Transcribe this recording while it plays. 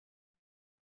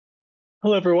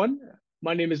Hello, everyone.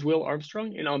 My name is Will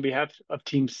Armstrong, and on behalf of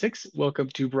Team 6, welcome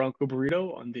to Bronco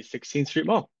Burrito on the 16th Street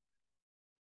Mall.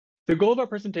 The goal of our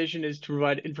presentation is to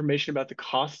provide information about the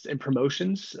costs and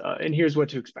promotions, and here's what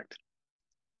to expect.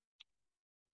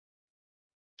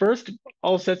 First,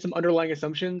 I'll set some underlying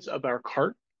assumptions of our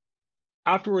cart.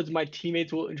 Afterwards, my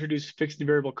teammates will introduce fixed and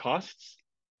variable costs.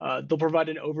 They'll provide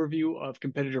an overview of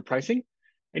competitor pricing,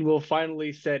 and we'll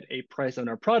finally set a price on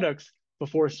our products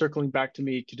before circling back to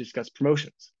me to discuss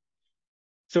promotions.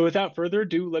 So without further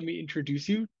ado, let me introduce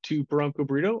you to Bronco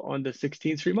Burrito on the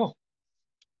 16th Street Mall.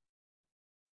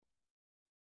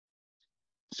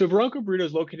 So Bronco Burrito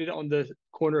is located on the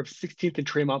corner of 16th and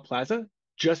Tremont Plaza,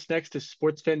 just next to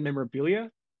Sports Fan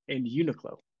Memorabilia and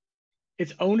Uniqlo.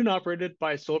 It's owned and operated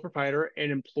by a sole proprietor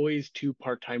and employs 2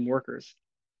 part-time workers.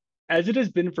 As it has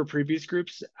been for previous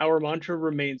groups, our mantra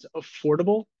remains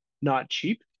affordable, not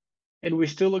cheap, and we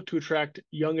still look to attract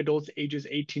young adults ages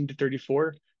 18 to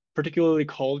 34, particularly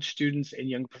college students and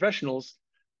young professionals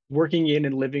working in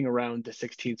and living around the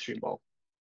 16th Street Mall.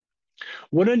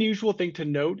 One unusual thing to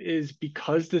note is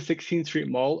because the 16th Street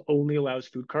Mall only allows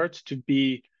food carts to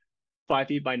be 5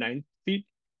 feet by 9 feet,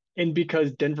 and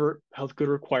because Denver health code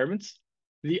requirements,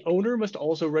 the owner must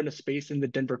also rent a space in the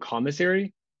Denver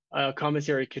commissary, a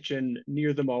commissary kitchen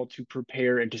near the mall to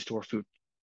prepare and to store food.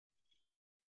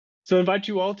 So I invite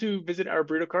you all to visit our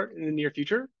burrito cart in the near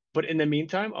future, but in the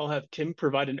meantime, I'll have Tim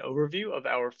provide an overview of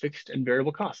our fixed and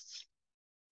variable costs.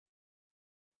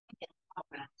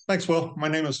 Thanks, Will. My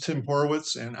name is Tim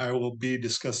Horowitz, and I will be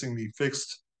discussing the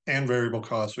fixed and variable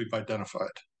costs we've identified.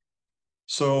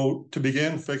 So to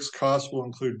begin, fixed costs will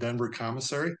include Denver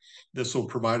commissary. This will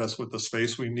provide us with the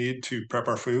space we need to prep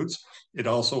our foods. It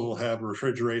also will have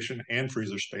refrigeration and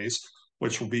freezer space,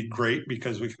 which will be great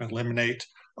because we can eliminate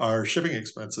our shipping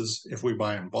expenses if we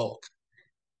buy in bulk.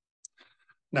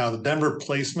 Now, the Denver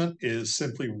placement is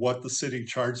simply what the city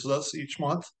charges us each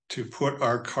month to put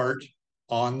our cart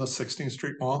on the 16th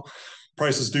Street Mall.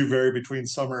 Prices do vary between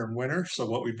summer and winter, so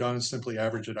what we've done is simply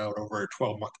average it out over a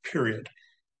 12-month period.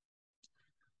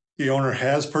 The owner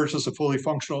has purchased a fully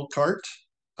functional cart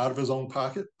out of his own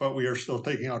pocket, but we are still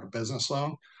taking out a business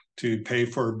loan to pay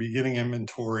for beginning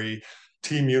inventory,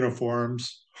 team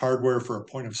uniforms, hardware for a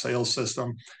point of sale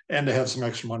system, and to have some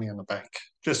extra money in the bank,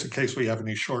 just in case we have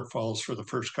any shortfalls for the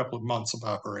first couple of months of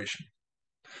operation.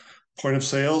 Point of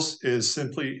sales is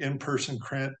simply in-person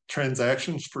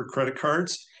transactions for credit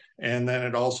cards, and then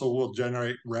it also will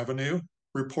generate revenue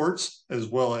reports as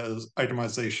well as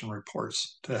itemization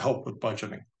reports to help with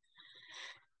budgeting.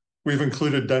 We've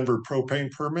included Denver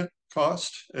propane permit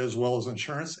cost as well as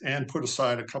insurance and put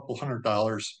aside a couple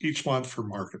 $100 each month for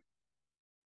marketing.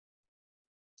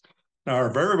 Now,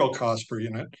 our variable cost per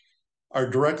unit, our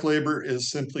direct labor is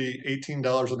simply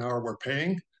 $18 an hour we're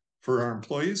paying for our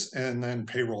employees and then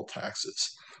payroll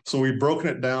taxes. So we've broken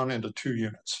it down into 2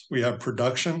 units. We have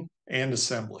production and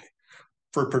assembly.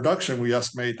 For production, we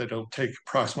estimate that it'll take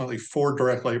approximately 4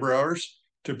 direct labor hours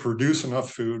to produce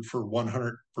enough food for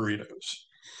 100 burritos.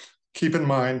 Keep in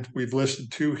mind, we've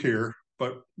listed 2 here,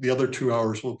 but the other 2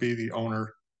 hours will be the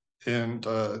owner, and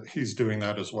he's doing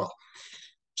that as well.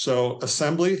 So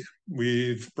assembly,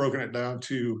 we've broken it down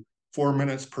to 4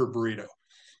 minutes per burrito.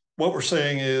 What we're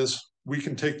saying is we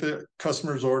can take the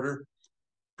customer's order,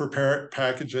 prepare it,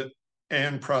 package it,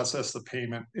 and process the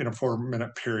payment in a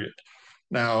 4-minute period.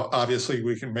 Now, obviously,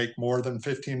 we can make more than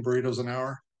 15 burritos an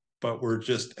hour, but we're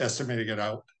just estimating it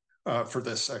out for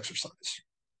this exercise.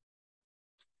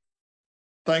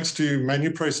 Thanks to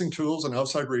menu pricing tools and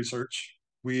outside research,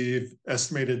 we've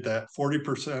estimated that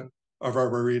 40% of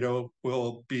our burrito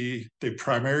will be the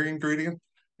primary ingredient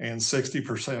and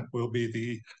 60% will be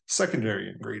the secondary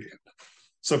ingredient.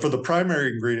 So for the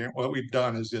primary ingredient, what we've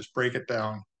done is just break it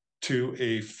down to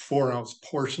a 4-ounce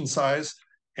portion size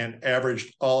and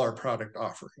averaged all our product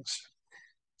offerings.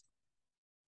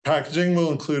 Packaging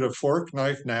will include a fork,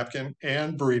 knife, napkin,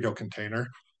 and burrito container.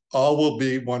 All will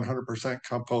be 100%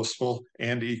 compostable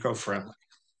and eco-friendly.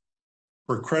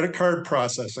 For credit card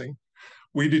processing,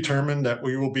 we determined that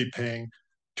we will be paying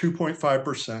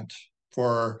 2.5%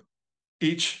 for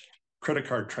each credit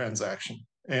card transaction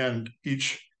and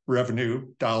each revenue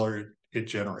dollar it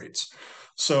generates.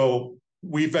 So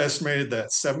we've estimated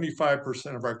that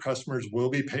 75% of our customers will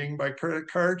be paying by credit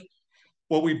card.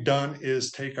 What we've done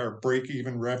is take our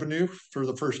break-even revenue for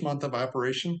the first month of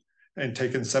operation and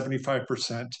taken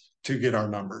 75% to get our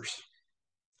numbers.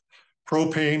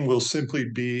 Propane will simply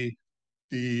be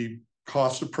the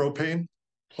cost of propane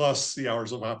plus the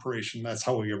hours of operation. That's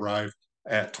how we arrive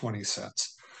at 20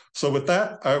 cents. So with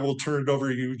that, I will turn it over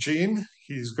to Eugene.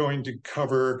 He's going to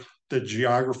cover the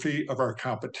geography of our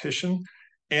competition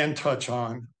and touch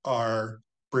on our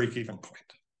break-even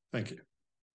point. Thank you.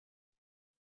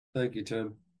 Thank you,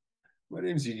 Tim. My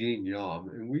name is Eugene,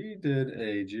 and we did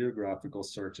a geographical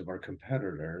search of our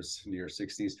competitors near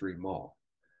 16th Street Mall.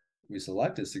 We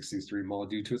selected 16th Street Mall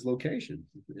due to its location.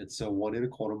 It's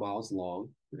 1.25 miles long,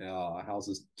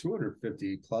 houses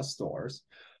 250 plus stores,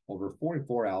 over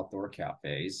 44 outdoor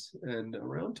cafes, and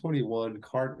around 21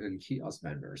 cart and kiosk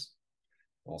vendors.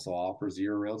 Also offers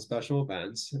year-round special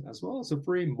events, as well as a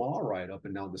free mall ride up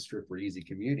and down the strip for easy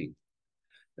commuting.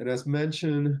 And as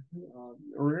mentioned,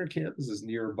 our campus is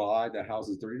nearby that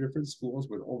houses 3 different schools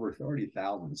with over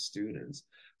 30,000 students.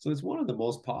 So it's one of the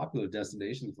most popular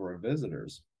destinations for our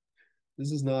visitors.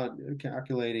 This is not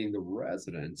calculating the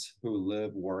residents who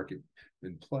live, work,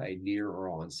 and play near or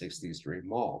on 16th Street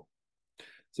Mall.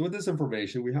 So with this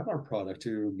information, we have our product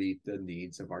to meet the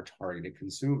needs of our targeted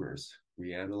consumers.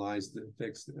 We analyzed the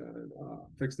fixed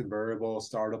and variable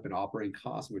startup and operating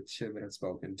costs, which Tim had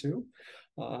spoken to,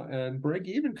 and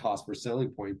break-even cost per selling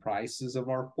point prices of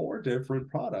our 4 different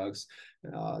products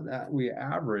that we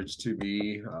averaged to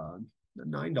be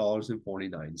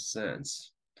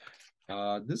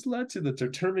 $9.49. This led to the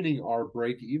determining our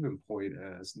break-even point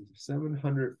as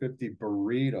 750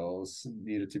 burritos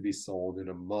needed to be sold in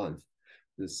a month.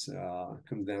 This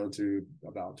comes down to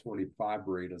about 25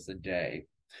 burritos a day.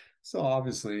 So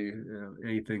obviously,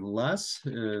 anything less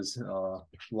is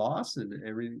loss, and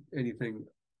anything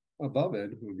above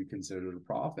it would be considered a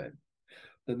profit.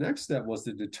 The next step was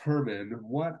to determine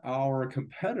what our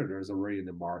competitors already in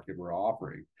the market were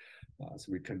offering.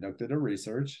 So we conducted a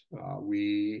research.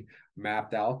 We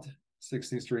mapped out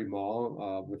 16th Street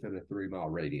Mall within a 3-mile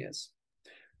radius.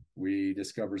 We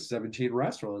discovered 17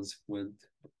 restaurants with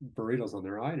burritos on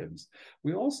their items.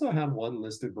 We also had 1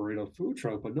 listed burrito food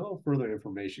truck, but no further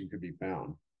information could be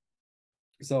found.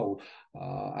 So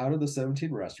out of the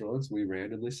 17 restaurants, we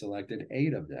randomly selected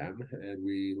 8 of them, and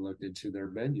we looked into their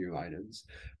menu items,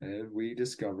 and we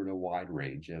discovered a wide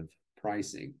range of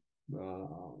pricing.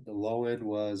 The low end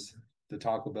was the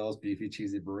Taco Bell's beefy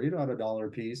cheesy burrito at $1 a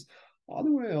piece, all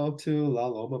the way up to La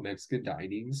Loma Mexican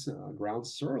Dining's ground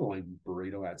sirloin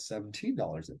burrito at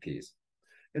 $17 a piece,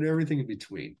 and everything in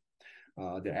between.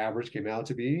 The average came out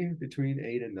to be between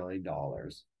 $8 and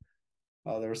 $9.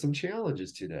 There were some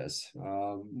challenges to this.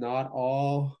 Not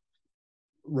all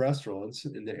restaurants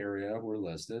in the area were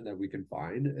listed that we can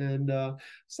find, and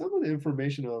some of the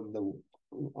information on the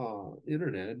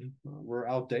internet were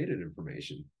outdated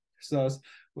information. So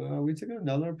we took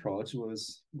another approach,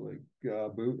 was like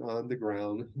boot on the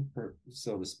ground,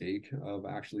 so to speak, of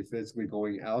actually physically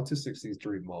going out to 16th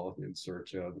Street Mall in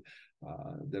search of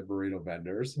the burrito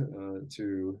vendors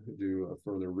to do a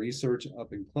further research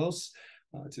up and close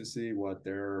to see what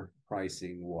their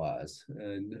pricing was.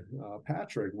 And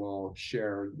Patrick will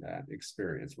share that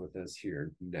experience with us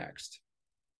here next.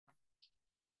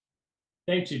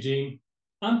 Thanks, Eugene.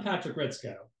 I'm Patrick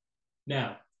Ritsko.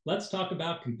 Now, let's talk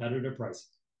about competitor pricing.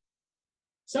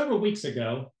 Several weeks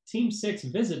ago, Team 6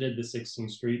 visited the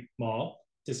 16th Street Mall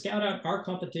to scout out our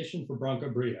competition for Bronco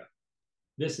Burrito.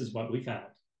 This is what we found.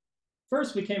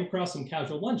 First, we came across some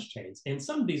casual lunch chains, and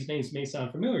some of these names may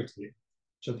sound familiar to you.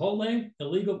 Chipotle,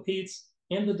 Illegal Pete's,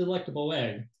 and the Delectable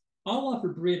Egg all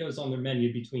offer burritos on their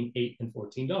menu between $8 and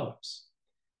 $14.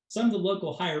 Some of the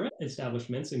local higher-end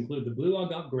establishments include the Blue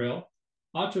Agave Grill,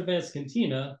 Otra Vez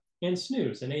Cantina, and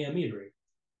Snooze, an AM eatery.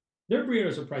 Their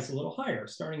burritos are priced a little higher,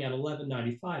 starting at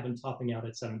 $11.95 and topping out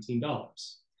at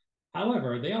 $17.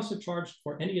 However, they also charge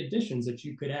for any additions that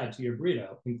you could add to your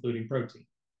burrito, including protein.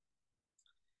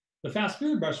 The fast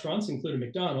food restaurants include a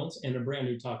McDonald's and a brand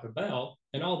new Taco Bell,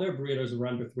 and all their burritos are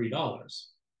under $3.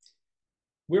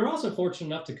 We're also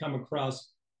fortunate enough to come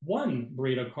across one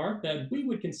burrito cart that we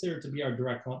would consider to be our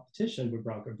direct competition with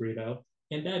Bronco Burrito,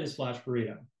 and that is Flash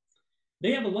Burrito.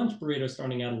 They have a lunch burrito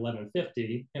starting at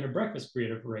 $11.50 and a breakfast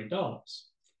burrito for $8.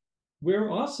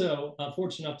 We're also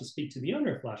fortunate enough to speak to the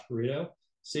owner of Flash Burrito,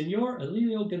 Senor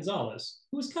Elio Gonzalez,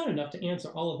 who was kind enough to answer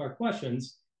all of our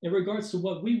questions in regards to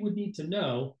what we would need to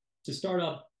know to start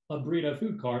up a burrito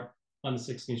food cart on the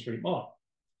 16th Street Mall.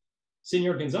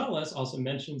 Senor Gonzalez also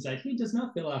mentions that he does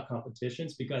not fill out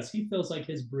competitions because he feels like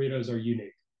his burritos are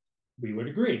unique. We would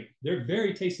agree. They're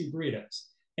very tasty burritos.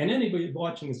 And anybody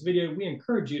watching this video, we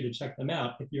encourage you to check them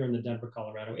out if you're in the Denver,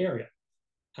 Colorado area.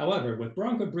 However, with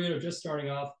Bronco Burrito just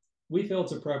starting off, we feel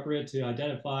it's appropriate to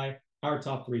identify our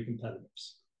top 3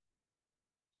 competitors.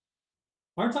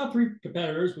 Our top 3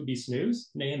 competitors would be Snooze,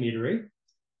 an AM eatery,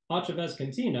 Otra Vez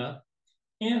Cantina,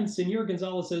 and Senor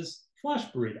Gonzalez's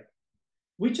Flash Burrito.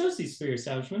 We chose these 3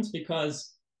 establishments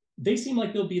because they seem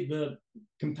like they'll be the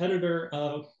competitor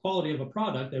quality of a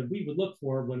product that we would look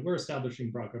for when we're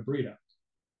establishing Bronco Burrito.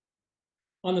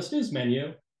 On the snooze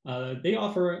menu, they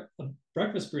offer a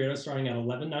breakfast burrito starting at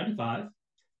 $11.95.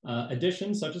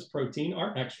 Additions such as protein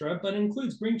are extra, but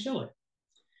includes green chili.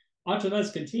 Ocho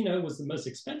Vez Cantina was the most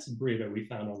expensive burrito we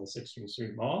found on the 16th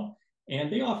Street Mall,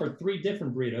 and they offered 3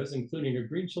 different burritos, including a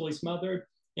green chili smothered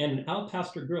and an al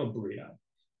pastor grilled burrito.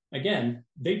 Again,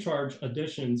 they charge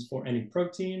additions for any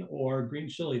protein or green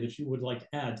chili that you would like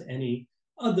to add to any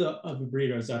of the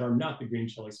burritos that are not the green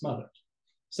chili smothered.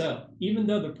 So even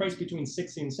though the price between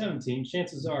 16 and 17,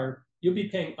 chances are you'll be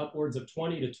paying upwards of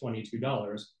 $20 to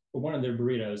 $22 for one of their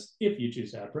burritos if you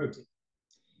choose to add protein.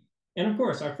 And of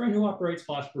course, our friend who operates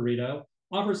Flash Burrito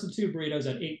offers the 2 burritos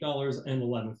at $8 and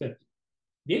 $11.50.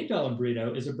 The $8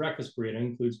 burrito is a breakfast burrito,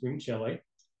 includes green chili,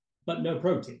 but no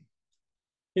protein.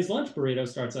 His lunch burrito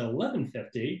starts at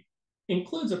 $11.50,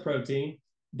 includes a protein,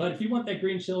 but if you want that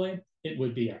green chili, it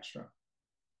would be extra.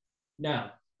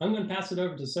 Now, I'm going to pass it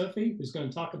over to Sophie, who's going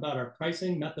to talk about our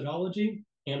pricing methodology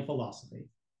and philosophy.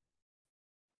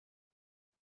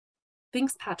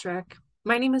 Thanks, Patrick.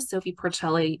 My name is Sophie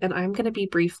Porcelli, and I'm going to be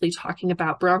briefly talking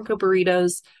about Bronco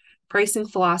Burrito's pricing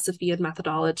philosophy and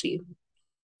methodology.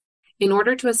 In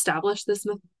order to establish this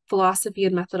philosophy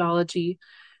and methodology,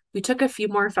 we took a few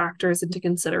more factors into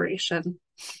consideration.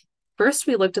 First,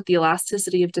 we looked at the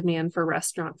elasticity of demand for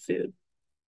restaurant food.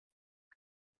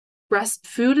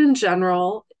 Food in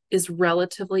general is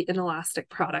relatively inelastic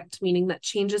product, meaning that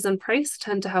changes in price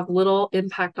tend to have little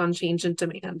impact on change in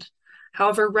demand.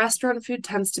 However, restaurant food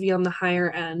tends to be on the higher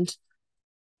end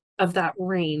of that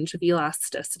range of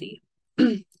elasticity,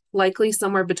 likely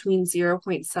somewhere between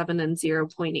 0.7 and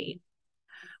 0.8.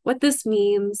 What this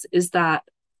means is that,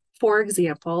 for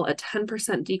example, a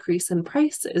 10% decrease in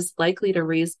price is likely to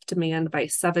raise demand by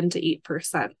 7 to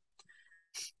 8%.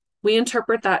 We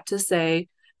interpret that to say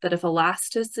that if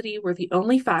elasticity were the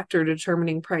only factor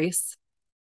determining price,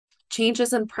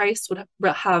 changes in price would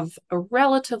have a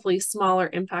relatively smaller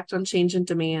impact on change in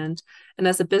demand, and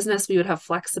as a business, we would have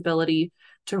flexibility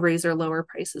to raise or lower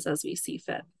prices as we see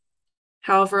fit.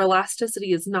 However,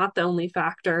 elasticity is not the only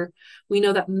factor. We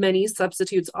know that many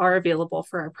substitutes are available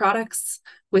for our products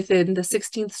within the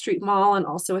 16th Street Mall and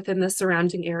also within the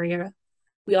surrounding area.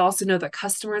 We also know that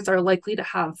customers are likely to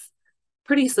have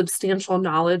pretty substantial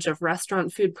knowledge of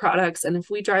restaurant food products, and if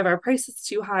we drive our prices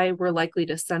too high, we're likely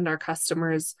to send our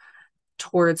customers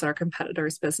towards our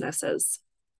competitors' businesses.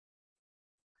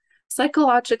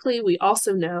 Psychologically, we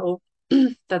also know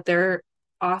that there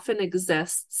often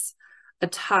exists a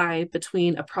tie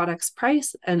between a product's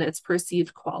price and its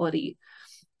perceived quality.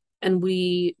 And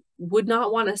we would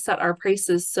not want to set our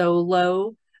prices so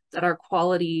low that our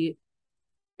quality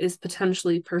is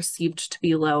potentially perceived to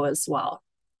be low as well.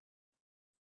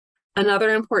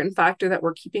 Another important factor that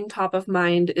we're keeping top of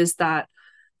mind is that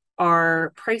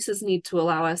our prices need to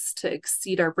allow us to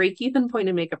exceed our break-even point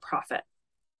and make a profit.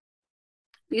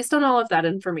 Based on all of that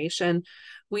information,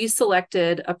 we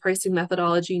selected a pricing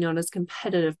methodology known as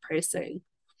competitive pricing.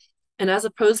 And as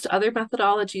opposed to other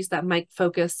methodologies that might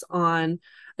focus on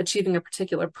achieving a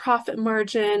particular profit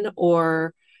margin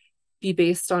or be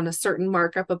based on a certain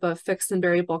markup above fixed and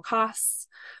variable costs,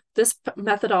 this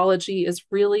methodology is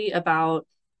really about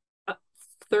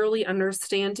thoroughly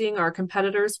understanding our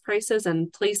competitors' prices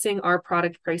and placing our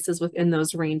product prices within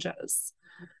those ranges.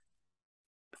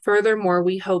 Furthermore,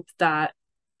 we hope that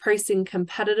pricing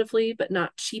competitively but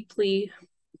not cheaply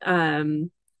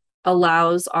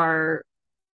allows our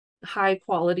high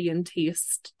quality and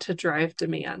taste to drive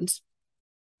demand.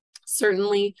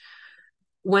 Certainly,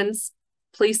 when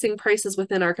placing prices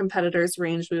within our competitors'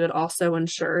 range, we would also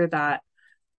ensure that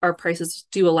our prices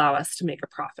do allow us to make a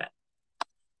profit.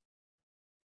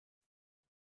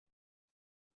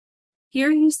 Here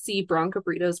you see Bronco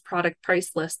Burrito's product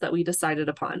price list that we decided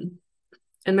upon.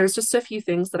 And there's just a few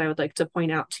things that I would like to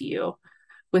point out to you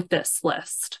with this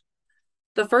list.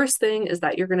 The first thing is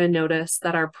that you're going to notice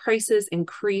that our prices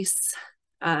increase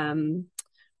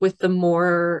with the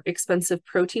more expensive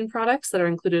protein products that are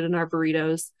included in our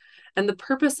burritos. And the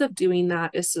purpose of doing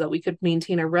that is so that we could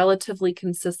maintain a relatively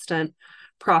consistent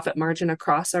profit margin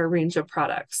across our range of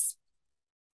products.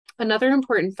 Another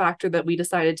important factor that we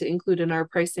decided to include in our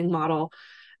pricing model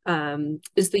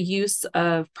is the use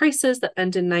of prices that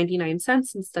end in 99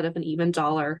 cents instead of an even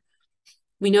dollar.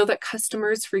 We know that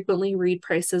customers frequently read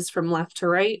prices from left to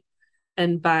right,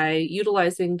 and by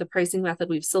utilizing the pricing method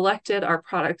we've selected, our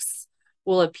products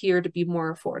will appear to be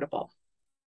more affordable.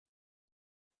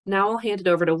 Now I'll hand it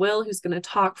over to Will, who's going to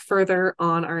talk further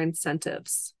on our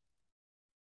incentives.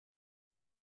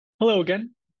 Hello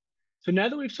again. So now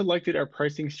that we've selected our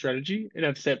pricing strategy and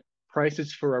have set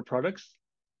prices for our products,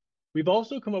 we've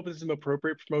also come up with some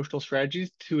appropriate promotional strategies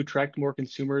to attract more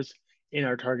consumers in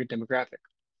our target demographic.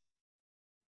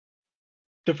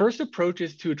 The first approach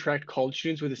is to attract college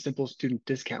students with a simple student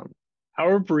discount.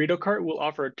 Our burrito cart will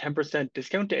offer a 10%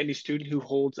 discount to any student who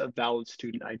holds a valid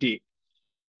student ID.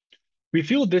 We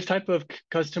feel this type of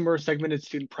customer segmented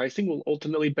student pricing will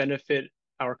ultimately benefit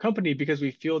our company because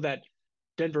we feel that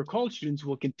Denver college students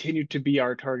will continue to be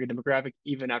our target demographic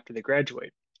even after they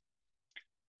graduate.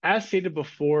 As stated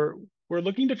before, we're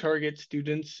looking to target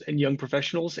students and young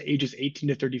professionals ages 18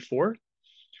 to 34.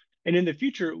 And in the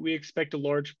future, we expect a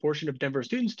large portion of Denver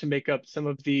students to make up some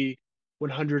of the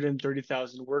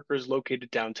 130,000 workers located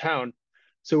downtown.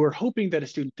 So we're hoping that a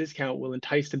student discount will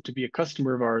entice them to be a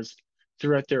customer of ours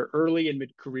throughout their early and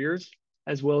mid careers,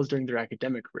 as well as during their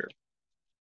academic career.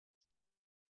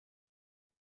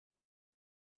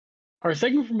 Our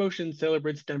second promotion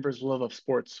celebrates Denver's love of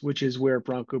sports, which is where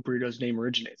Bronco Burrito's name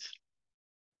originates.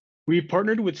 We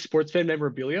partnered with Sports Fan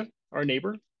Memorabilia, our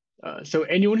neighbor. So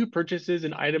anyone who purchases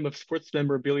an item of sports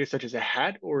memorabilia, such as a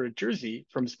hat or a jersey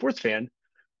from Sports Fan,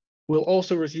 will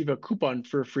also receive a coupon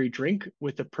for a free drink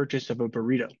with the purchase of a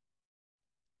burrito.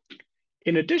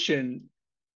 In addition,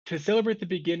 to celebrate the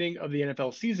beginning of the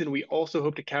NFL season, we also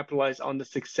hope to capitalize on the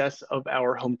success of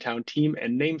our hometown team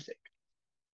and namesake.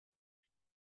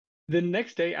 The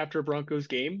next day after a Broncos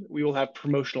game, we will have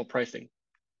promotional pricing.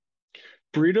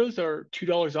 Burritos are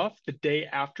 $2 off the day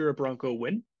after a Bronco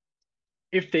win.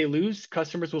 If they lose,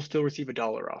 customers will still receive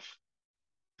 $1 off.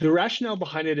 The rationale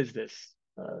behind it is this.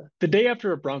 The day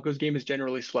after a Broncos game is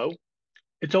generally slow.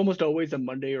 It's almost always a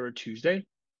Monday or a Tuesday.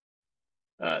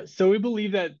 So we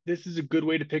believe that this is a good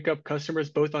way to pick up customers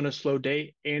both on a slow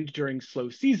day and during slow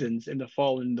seasons in the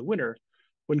fall and in the winter,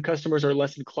 when customers are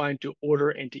less inclined to order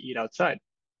and to eat outside.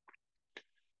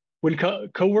 When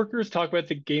coworkers talk about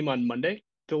the game on Monday,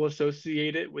 they'll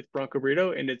associate it with Bronco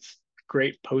Burrito and its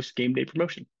great post-game day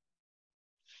promotion.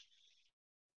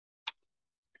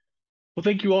 Well,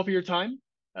 thank you all for your time.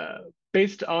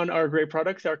 Based on our great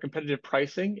products, our competitive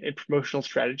pricing and promotional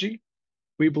strategy,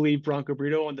 we believe Bronco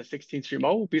Burrito on the 16th Street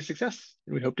Mall will be a success,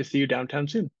 and we hope to see you downtown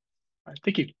soon. All right,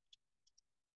 thank you.